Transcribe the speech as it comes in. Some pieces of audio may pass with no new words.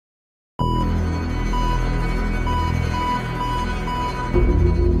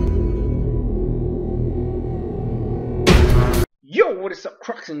Yo, what is up,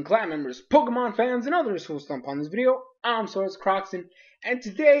 Crockxen clan members, Pokemon fans, and others who will stump on this video? I'm SoresanCrockxen, and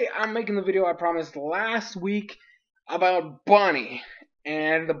today I'm making the video I promised last week about Bonnie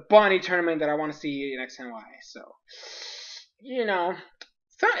and the Bonnie tournament that I want to see in XNY. So,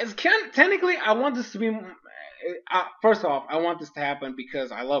 it's technically I want this to be. First off, I want this to happen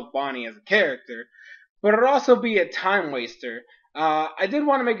because I love Bonnie as a character, but it'll also be a time waster. I did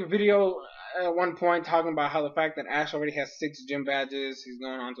want to make a video at one point talking about how the fact that Ash already has 6 gym badges, he's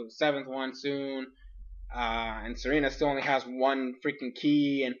going on to the 7th one soon, and Serena still only has 1 freaking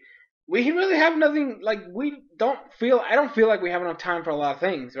key, and we really have nothing, I don't feel like we have enough time for a lot of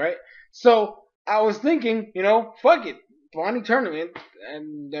things, right? So, I was thinking, fuck it, Bonnie tournament,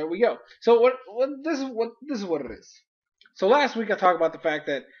 and there we go. So this is what it is. So last week I talked about the fact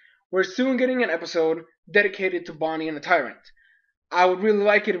that we're soon getting an episode dedicated to Bonnie and the Tyrant. I would really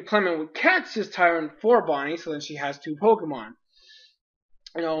like it if Clement would catch this Tyrant for Bonnie, so then she has 2 Pokemon.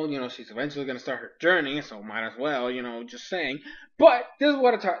 She's eventually going to start her journey, so might as well, just saying. But this is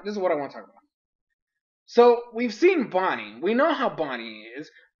what I want to talk about. So we've seen Bonnie. We know how Bonnie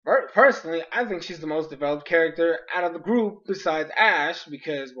is. Personally, I think she's the most developed character out of the group besides Ash,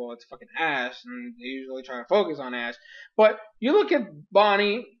 because, well, it's fucking Ash, and they usually try to focus on Ash. But you look at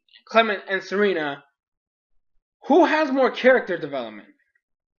Bonnie, Clement, and Serena. Who has more character development?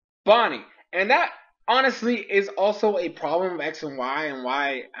 Bonnie. And that, honestly, is also a problem of X and Y and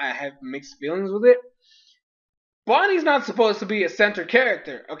why I have mixed feelings with it. Bonnie's not supposed to be a center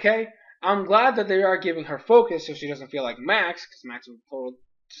character, okay? I'm glad that they are giving her focus so she doesn't feel like Max, because Max was a total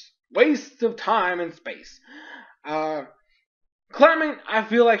just waste of time and space. Clement, I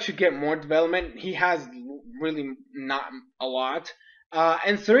feel like, should get more development. He has really not a lot.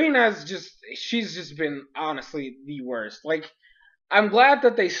 And Serena's she's just been, honestly, the worst. I'm glad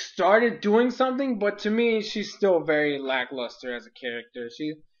that they started doing something, but to me, she's still very lackluster as a character.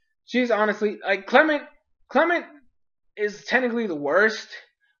 She's honestly, Clement is technically the worst,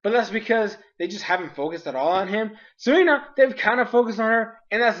 but that's because they just haven't focused at all on him. Serena, they've kind of focused on her,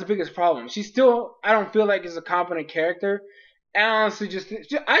 and that's the biggest problem. She still, I don't feel like, is a competent character, and honestly,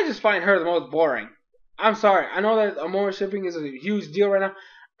 I just find her the most boring. I'm sorry. I know that Amore shipping is a huge deal right now.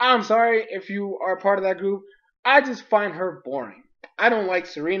 I'm sorry if you are part of that group. I just find her boring. I don't like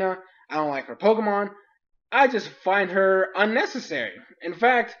Serena. I don't like her Pokemon. I just find her unnecessary. In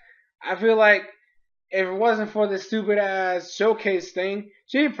fact, I feel like if it wasn't for this stupid ass showcase thing,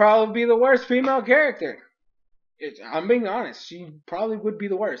 she'd probably be the worst female character. I'm being honest. She probably would be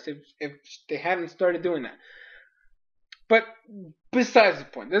the worst if they hadn't started doing that. But besides the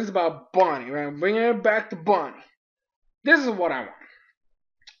point, this is about Bonnie, right? I'm bringing it back to Bonnie. This is what I want.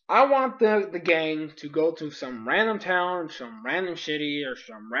 I want the gang to go to some random town, some random city, or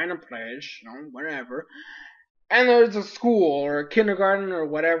some random place, whatever. And there's a school, or a kindergarten, or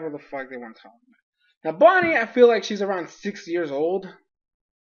whatever the fuck they want to talk about. Now, Bonnie, I feel like she's around 6 years old.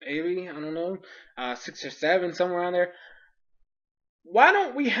 Maybe, I don't know. 6 or 7, somewhere around there. Why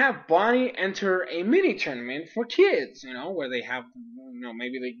don't we have Bonnie enter a mini tournament for kids, where they have,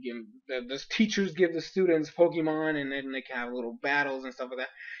 maybe they give, the teachers give the students Pokemon, and then they can have little battles and stuff like that.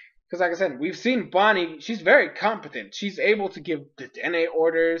 Because like I said, we've seen Bonnie, she's very competent. She's able to give the Dedenne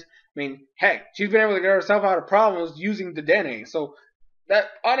orders. I mean, heck, she's been able to get herself out of problems using the Dedenne. So that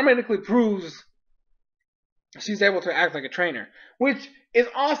automatically proves she's able to act like a trainer, which is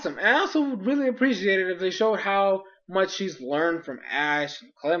awesome. And I also would really appreciate it if they showed how much she's learned from Ash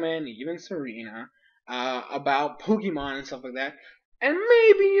and Clement, even Serena, about Pokemon and stuff like that. And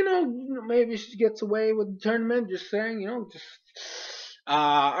maybe, maybe she gets away with the tournament, just saying, or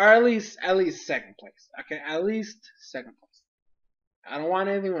at least 2nd place. Okay, at least 2nd place. I don't want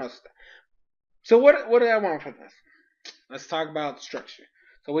anything else. So what do I want for this? Let's talk about structure.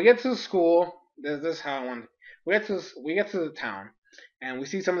 So we get to the school. This is how I want it. We get to the town. And we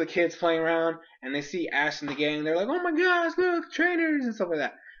see some of the kids playing around, and they see Ash and the gang. They're like, oh my gosh, look, trainers, and stuff like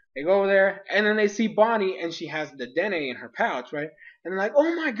that. They go over there, and then they see Bonnie, and she has the Dedenne in her pouch, right? And they're like,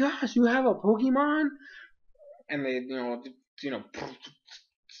 oh my gosh, you have a Pokemon? And they,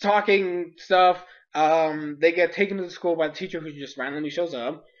 talking stuff. They get taken to the school by the teacher who just randomly shows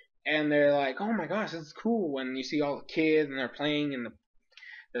up. And they're like, oh my gosh, this is cool. And you see all the kids, and they're playing, and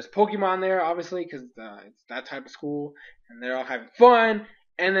there's Pokemon there, obviously, because it's that type of school, and they're all having fun.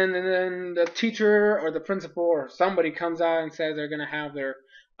 And then the teacher or the principal or somebody comes out and says they're gonna have their,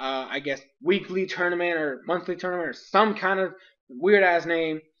 I guess, weekly tournament or monthly tournament or some kind of weird ass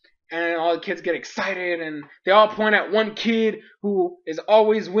name. And all the kids get excited, and they all point at one kid who is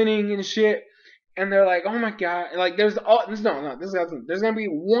always winning and shit. And they're like, oh my god, there's gonna be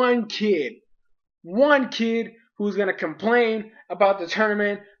one kid who's gonna complain about the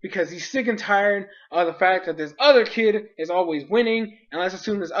tournament because he's sick and tired of the fact that this other kid is always winning, and let's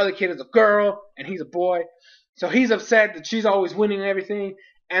assume this other kid is a girl and he's a boy. So he's upset that she's always winning everything,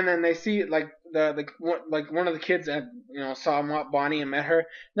 and then they see like like one of the kids that saw Bonnie and met her.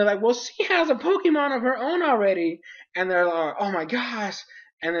 They're like, well, she has a Pokemon of her own already, and they're like, oh my gosh.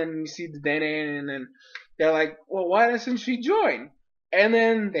 And then you see the Dene, and then they're like, well, why doesn't she join? And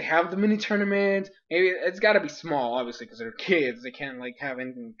then they have the mini tournament. Maybe it's got to be small, obviously, because they're kids. They can't like have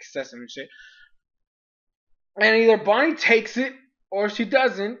anything excessive and shit. And either Bonnie takes it or she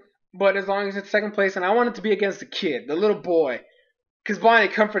doesn't. But as long as it's second place, and I want it to be against the kid, the little boy, because Bonnie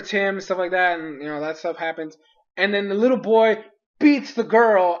comforts him and stuff like that, and that stuff happens. And then the little boy beats the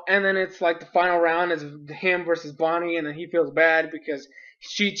girl, and then it's like the final round is him versus Bonnie, and then he feels bad because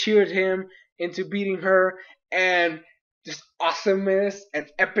she cheered him into beating her, and just awesomeness and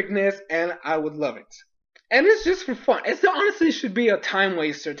epicness, and I would love it. And it's just for fun. It's honestly should be a time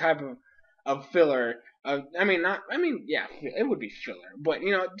waster type of filler. Yeah, it would be filler, but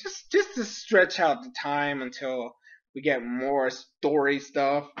just to stretch out the time until we get more story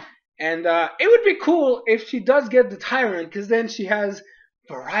stuff. And it would be cool if she does get the Tyrant, because then she has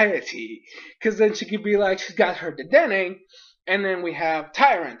variety. Because then she could be like, she's got her Dedenne, and then we have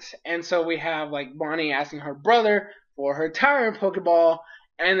Tyrant. And so we have like Bonnie asking her brother for her Tyrant Pokeball,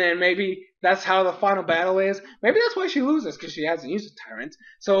 and then maybe that's how the final battle is. Maybe that's why she loses, because she hasn't used a Tyrant.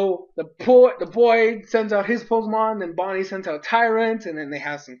 So the boy sends out his Pokemon, then Bonnie sends out Tyrant, and then they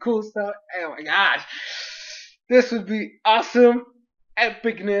have some cool stuff. Oh my gosh. This would be awesome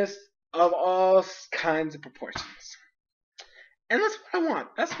epicness of all kinds of proportions. And that's what I want.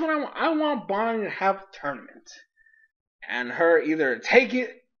 That's what I want. I want Bonnie to have a tournament. And her either take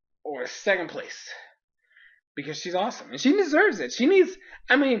it or second place. Because she's awesome. And she deserves it. She needs,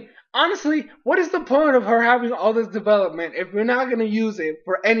 honestly, what is the point of her having all this development if we're not going to use it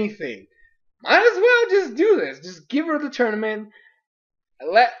for anything? Might as well just do this. Just give her the tournament.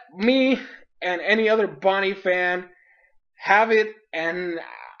 Let me and any other Bonnie fan have it and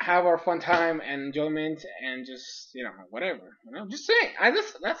have our fun time and enjoyment and just, whatever. Just saying.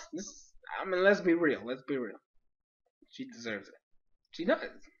 Let's be real. Let's be real. She deserves it. She does.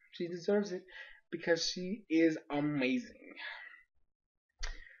 She deserves it because she is amazing.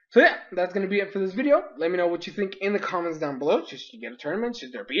 So yeah, that's going to be it for this video. Let me know what you think in the comments down below. Should she get a tournament?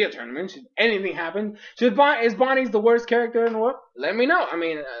 Should there be a tournament? Should anything happen? Is Bonnie's the worst character in the world? Let me know.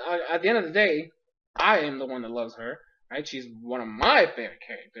 At the end of the day, I am the one that loves her. Right? She's one of my favorite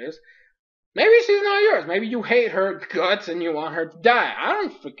characters. Maybe she's not yours. Maybe you hate her guts and you want her to die. I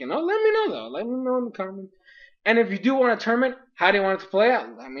don't freaking know. Let me know though. Let me know in the comments. And if you do want a tournament, how do you want it to play out?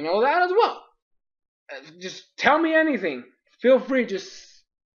 Let me know that as well. Just tell me anything. Feel free. Just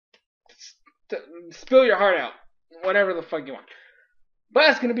spill your heart out. Whatever the fuck you want. But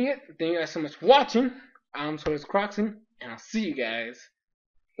that's going to be it. Thank you guys so much for watching. I'm SoresanCrockxen, and I'll see you guys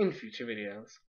in future videos.